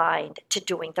be aligned to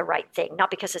doing the right thing, not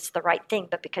because it's the right thing,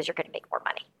 but because you're going to make more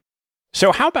money.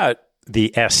 So how about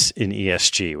the S in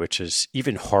ESG, which is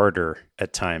even harder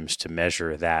at times to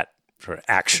measure that for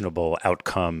actionable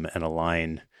outcome and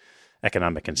align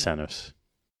economic incentives?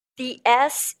 The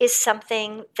S is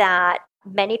something that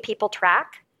many people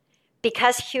track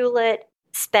because Hewlett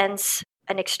spends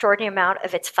an extraordinary amount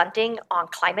of its funding on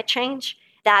climate change.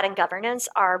 That and governance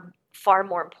are far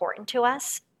more important to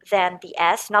us than the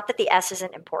S. Not that the S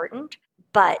isn't important,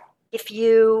 but if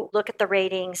you look at the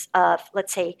ratings of,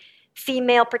 let's say,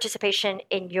 female participation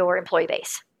in your employee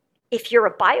base, if you're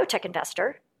a biotech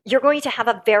investor, you're going to have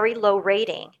a very low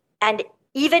rating. And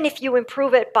even if you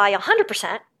improve it by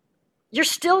 100%, you're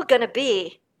still going to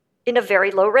be in a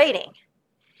very low rating.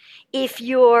 If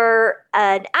you're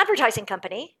an advertising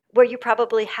company where you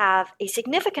probably have a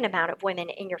significant amount of women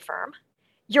in your firm,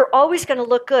 you're always going to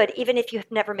look good even if you've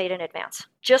never made an advance.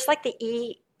 Just like the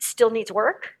E still needs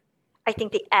work, I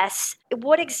think the S,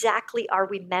 what exactly are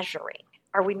we measuring?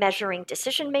 Are we measuring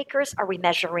decision makers? Are we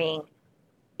measuring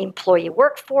employee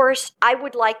workforce? I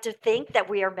would like to think that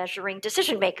we are measuring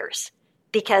decision makers,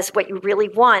 because what you really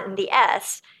want in the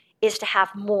S is to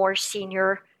have more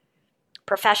senior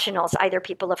professionals, either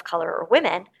people of color or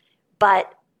women.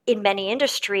 But in many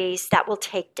industries, that will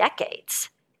take decades.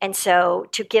 And so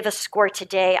to give a score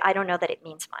today, I don't know that it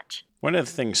means much. One of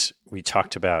the things we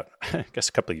talked about, I guess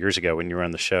a couple of years ago when you were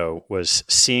on the show, was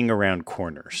seeing around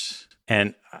corners.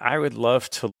 And I would love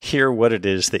to hear what it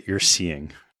is that you're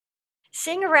seeing.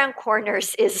 Seeing around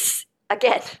corners is,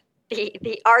 again,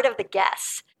 the art of the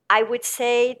guess. I would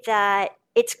say that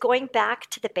it's going back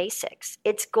to the basics.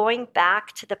 It's going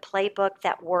back to the playbook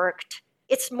that worked.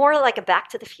 It's more like a back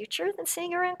to the future than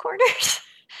seeing around corners.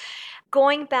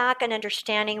 Going back and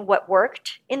understanding what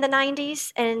worked in the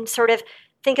 90s and sort of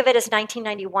think of it as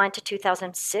 1991 to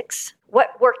 2006.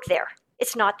 What worked there?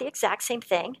 It's not the exact same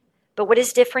thing, but what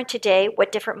is different today?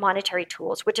 What different monetary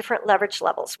tools? What different leverage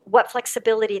levels? What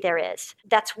flexibility there is?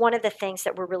 That's one of the things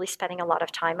that we're really spending a lot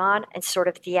of time on, and sort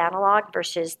of the analog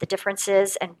versus the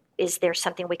differences, and is there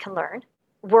something we can learn?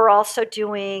 We're also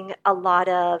doing a lot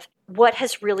of what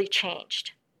has really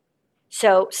changed.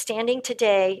 So standing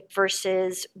today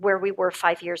versus where we were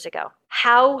 5 years ago,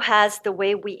 how has the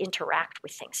way we interact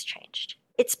with things changed?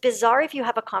 It's bizarre if you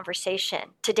have a conversation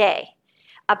today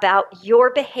about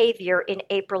your behavior in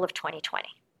April of 2020.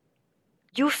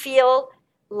 You feel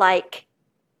like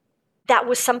that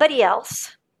was somebody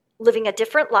else living a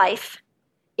different life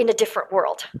in a different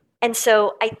world. And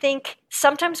so I think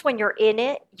sometimes when you're in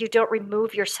it, you don't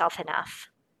remove yourself enough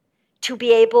to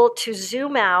be able to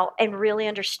zoom out and really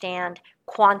understand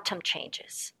quantum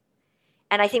changes.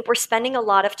 And I think we're spending a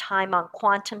lot of time on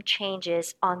quantum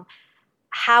changes, on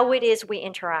how it is we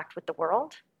interact with the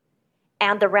world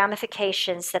and the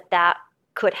ramifications that that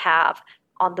could have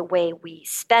on the way we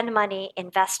spend money,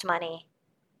 invest money,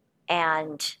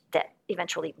 and that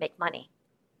eventually make money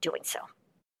doing so.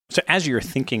 So as you're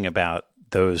thinking about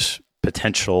those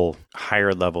potential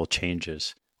higher level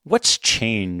changes, what's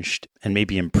changed and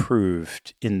maybe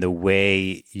improved in the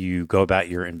way you go about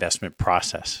your investment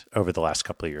process over the last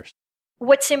couple of years?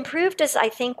 What's improved is I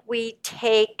think we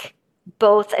take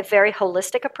both a very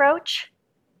holistic approach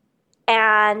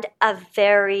and a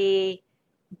very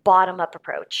bottom-up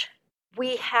approach.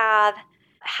 We have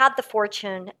had the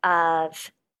fortune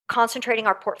of concentrating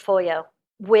our portfolio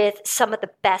with some of the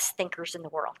best thinkers in the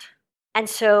world. And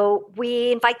so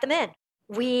we invite them in.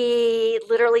 We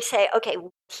literally say, okay,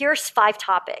 here's 5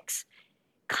 topics.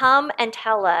 Come and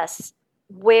tell us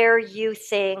where you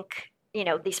think,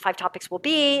 these 5 topics will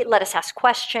be. Let us ask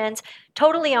questions,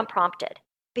 totally unprompted,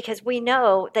 because we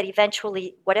know that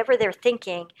eventually whatever they're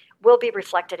thinking will be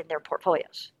reflected in their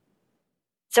portfolios.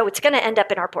 So it's going to end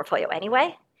up in our portfolio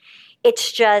anyway.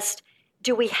 It's just,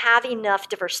 do we have enough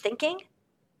diverse thinking?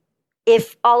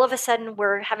 If all of a sudden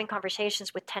we're having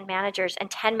conversations with 10 managers and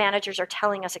 10 managers are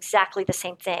telling us exactly the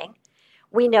same thing,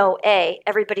 we know,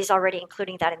 everybody's already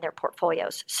including that in their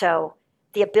portfolios. So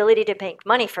the ability to make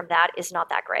money from that is not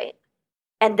that great.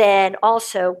 And then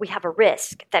also we have a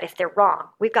risk that if they're wrong,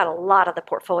 we've got a lot of the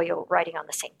portfolio riding on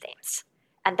the same themes.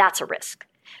 And that's a risk.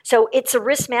 So it's a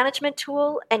risk management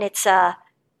tool and it's a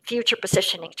future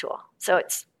positioning tool. So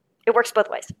it works both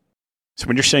ways. So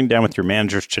when you're sitting down with your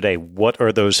managers today, what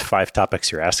are those 5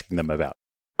 topics you're asking them about?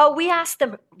 Oh, we ask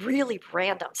them really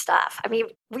random stuff. I mean,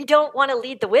 we don't want to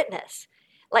lead the witness.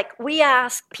 Like we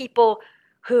ask people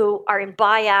who are in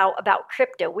buyout about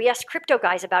crypto. We ask crypto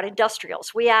guys about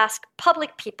industrials. We ask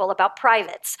public people about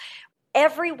privates.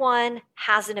 Everyone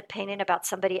has an opinion about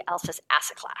somebody else's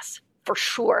asset class, for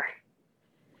sure.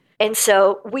 And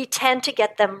so we tend to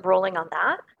get them rolling on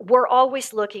that. We're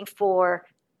always looking for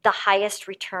the highest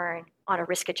return on a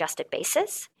risk-adjusted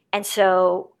basis. And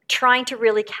so trying to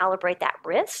really calibrate that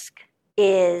risk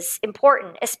is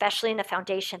important, especially in a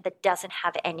foundation that doesn't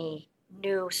have any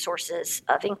new sources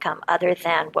of income other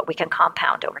than what we can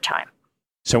compound over time.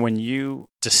 So when you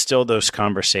distill those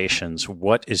conversations,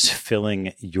 what is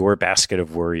filling your basket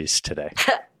of worries today?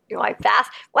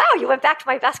 Wow, you went back to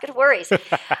my basket of worries.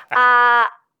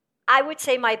 I would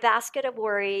say my basket of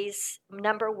worries,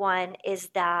 number one, is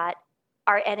that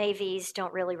our NAVs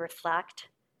don't really reflect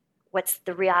what's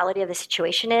the reality of the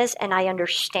situation is. And I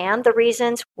understand the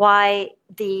reasons why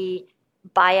the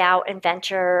buyout and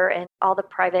venture and all the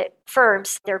private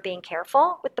firms, they're being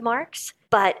careful with the marks.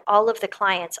 But all of the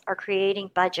clients are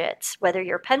creating budgets, whether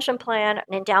you're a pension plan,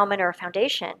 an endowment, or a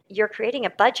foundation, you're creating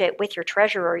a budget with your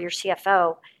treasurer or your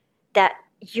CFO that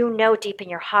deep in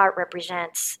your heart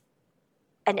represents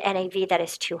an NAV that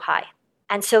is too high.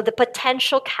 And so the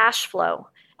potential cash flow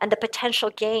and the potential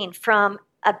gain from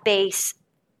a base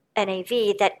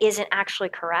NAV that isn't actually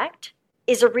correct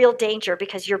is a real danger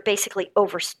because you're basically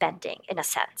overspending in a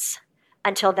sense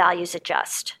until values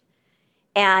adjust.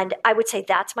 And I would say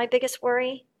that's my biggest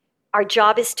worry. Our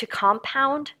job is to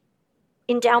compound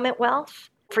endowment wealth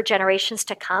for generations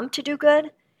to come to do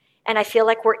good. And I feel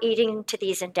like we're eating into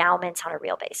these endowments on a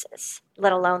real basis,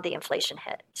 let alone the inflation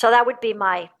hit. So that would be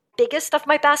my biggest of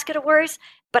my basket of worries,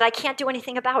 but I can't do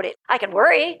anything about it. I can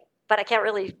worry, but I can't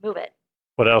really move it.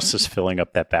 What else is filling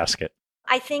up that basket?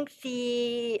 I think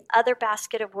the other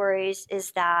basket of worries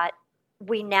is that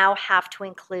we now have to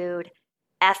include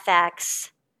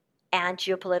FX and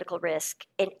geopolitical risk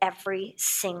in every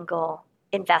single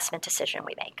investment decision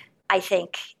we make. I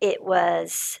think it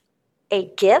was a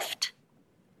gift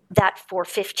that for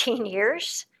 15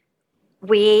 years,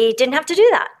 we didn't have to do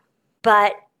that.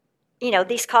 But,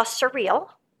 these costs are real.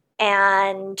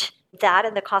 And that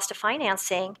and the cost of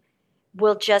financing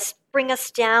will just bring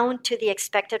us down to the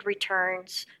expected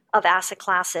returns of asset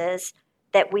classes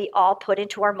that we all put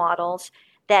into our models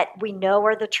that we know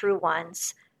are the true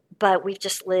ones, but we've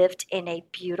just lived in a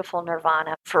beautiful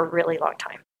nirvana for a really long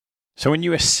time. So when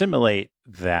you assimilate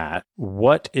that,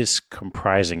 what is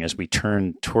comprising as we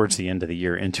turn towards the end of the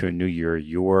year into a new year,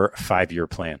 your 5-year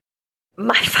plan?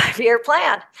 My 5-year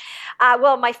plan.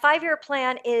 My 5-year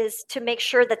plan is to make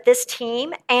sure that this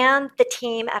team and the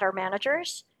team at our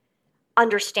managers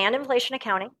understand inflation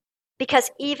accounting,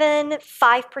 because even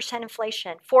 5%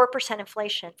 inflation, 4%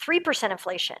 inflation, 3%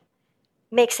 inflation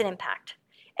makes an impact,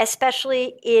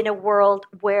 especially in a world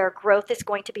where growth is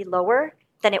going to be lower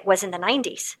than it was in the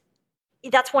 90s.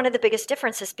 that's one of the biggest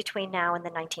differences between now and the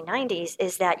 1990s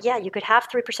is that, yeah, you could have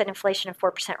 3% inflation and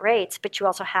 4% rates, but you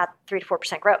also had 3 to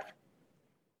 4% growth.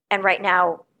 And right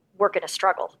now, we're going to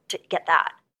struggle to get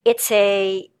that. It's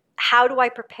how do I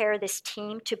prepare this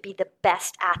team to be the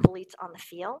best athletes on the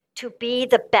field, to be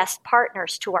the best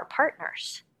partners to our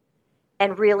partners,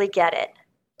 and really get it.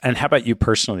 And how about you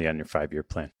personally on your 5-year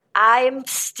plan? I'm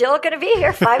still going to be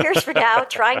here 5 years from now,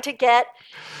 trying to get,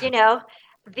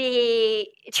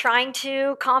 trying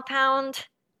to compound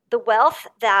the wealth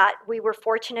that we were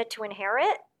fortunate to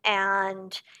inherit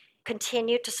and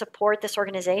continue to support this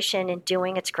organization in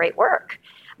doing its great work.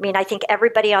 I mean, I think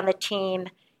everybody on the team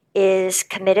is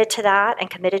committed to that and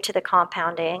committed to the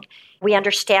compounding. We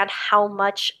understand how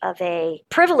much of a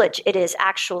privilege it is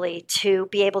actually to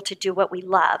be able to do what we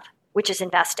love, which is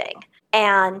investing,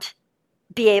 and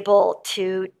be able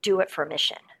to do it for a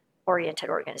mission-oriented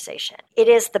organization. It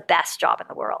is the best job in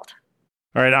the world.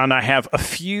 All right, Anna, I have a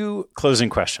few closing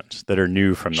questions that are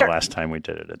new from the last time we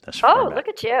did it in this format. Oh, look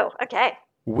at you. Okay.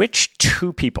 Which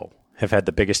 2 people have had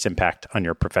the biggest impact on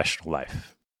your professional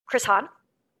life? Chris Hahn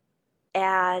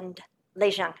and Lei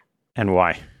Zhang. And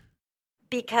why?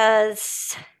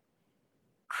 Because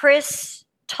Chris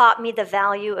taught me the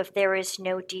value of there is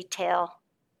no detail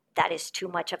that is too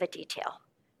much of a detail.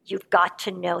 You've got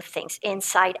to know things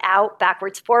inside out,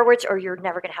 backwards, forwards, or you're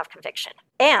never going to have conviction.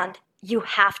 And you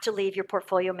have to leave your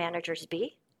portfolio managers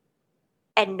be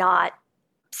and not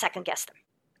second guess them.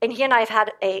 And he and I have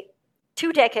had a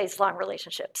 2 decades long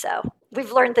relationship, so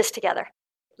we've learned this together.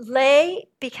 Lei,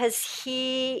 because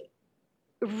he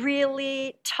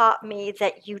really taught me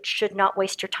that you should not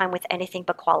waste your time with anything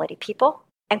but quality people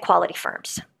and quality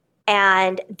firms.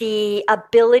 And the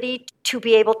ability to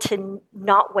be able to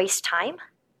not waste time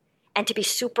and to be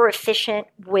super efficient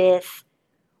with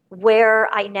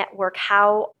where I network,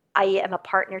 how I am a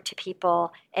partner to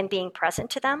people and being present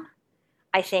to them,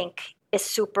 I think is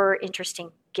super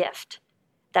interesting gift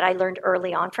that I learned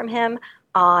early on from him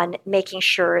on making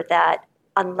sure that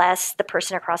unless the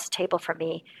person across the table from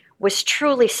me was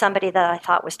truly somebody that I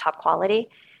thought was top quality,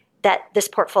 that this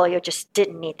portfolio just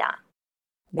didn't need that.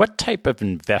 What type of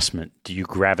investment do you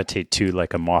gravitate to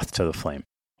like a moth to the flame?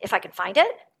 If I can find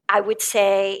it, I would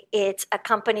say it's a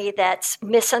company that's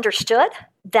misunderstood,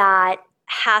 that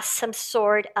has some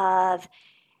sort of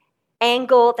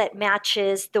angle that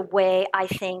matches the way I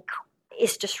think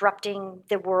is disrupting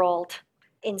the world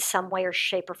in some way or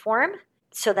shape or form,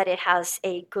 so that it has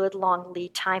a good long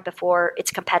lead time before its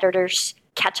competitors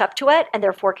catch up to it and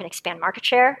therefore can expand market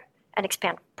share and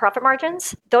expand profit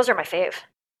margins. Those are my fave.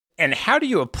 And how do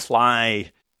you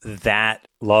apply that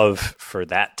love for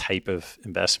that type of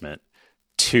investment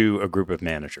to a group of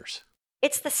managers?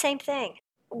 It's the same thing.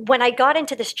 When I got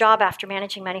into this job after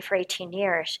managing money for 18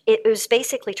 years, it was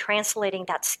basically translating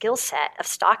that skill set of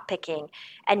stock picking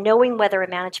and knowing whether a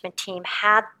management team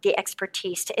had the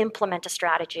expertise to implement a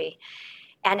strategy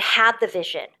and had the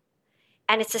vision.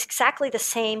 And it's exactly the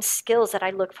same skills that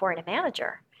I look for in a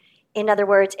manager. In other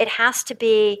words, it has to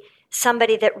be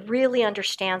somebody that really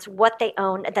understands what they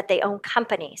own and that they own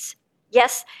companies.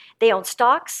 Yes, they own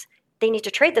stocks. They need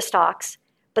to trade the stocks,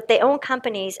 but they own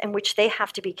companies in which they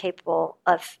have to be capable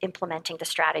of implementing the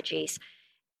strategies.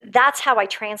 That's how I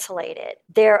translate it.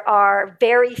 There are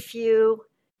very few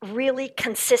really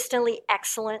consistently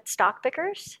excellent stock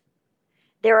pickers.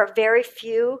 There are very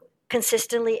few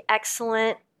consistently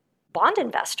excellent bond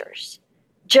investors,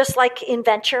 just like in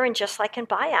venture and just like in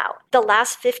buyout. The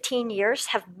last 15 years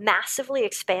have massively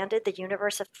expanded the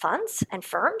universe of funds and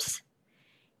firms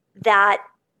that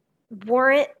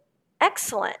weren't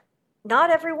excellent.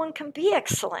 Not everyone can be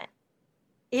excellent,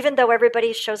 even though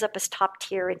everybody shows up as top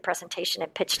tier in presentation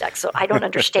and pitch deck. So I don't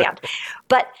understand.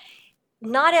 But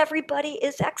not everybody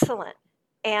is excellent.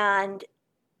 And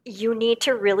you need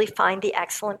to really find the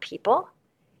excellent people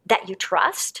that you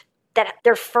trust, that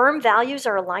their firm values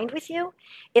are aligned with you.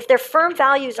 If their firm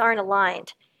values aren't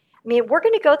aligned, I mean, we're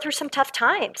going to go through some tough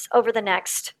times over the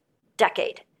next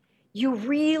decade. You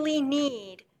really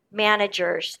need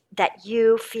managers that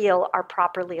you feel are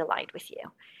properly aligned with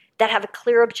you, that have a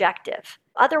clear objective.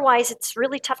 Otherwise, it's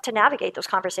really tough to navigate those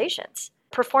conversations.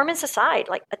 Performance aside,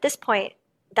 like at this point,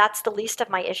 that's the least of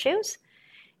my issues.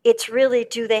 It's really,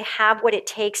 do they have what it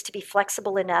takes to be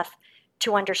flexible enough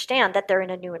to understand that they're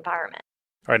in a new environment?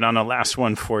 All right, Anna, last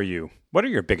one for you. What are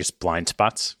your biggest blind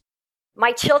spots?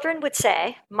 My children would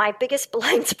say my biggest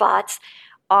blind spots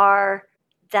are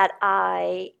that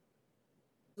I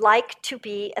like to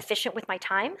be efficient with my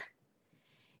time,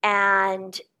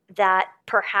 and that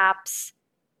perhaps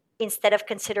instead of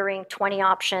considering 20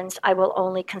 options, I will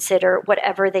only consider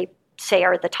whatever they say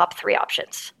are the top 3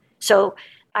 options. So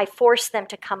I force them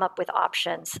to come up with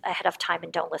options ahead of time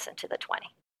and don't listen to the 20.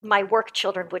 My work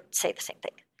children would say the same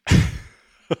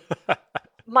thing.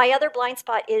 My other blind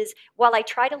spot is while I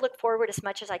try to look forward as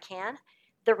much as I can,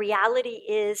 the reality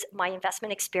is my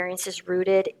investment experience is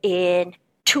rooted in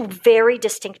two very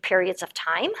distinct periods of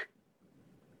time,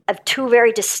 of two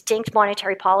very distinct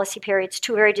monetary policy periods,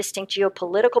 two very distinct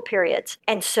geopolitical periods.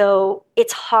 And so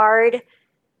it's hard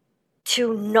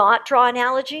to not draw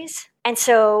analogies. And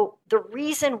so the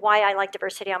reason why I like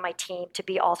diversity on my team to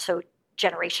be also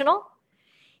generational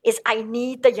is I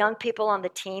need the young people on the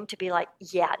team to be like,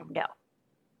 yeah, no.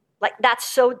 Like, that's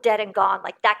so dead and gone.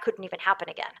 Like, that couldn't even happen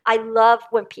again. I love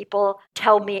when people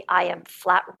tell me I am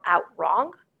flat out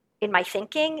wrong in my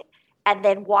thinking and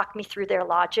then walk me through their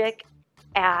logic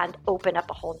and open up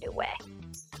a whole new way.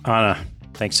 Anna,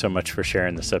 thanks so much for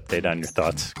sharing this update on your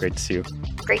thoughts. Great to see you.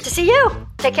 Great to see you.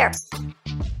 Take care.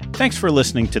 Thanks for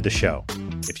listening to the show.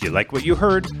 If you like what you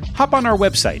heard, hop on our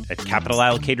website at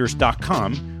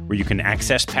capitalallocators.com, where you can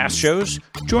access past shows,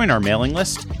 join our mailing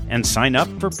list, and sign up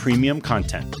for premium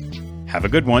content. Have a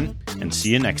good one, and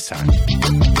see you next time.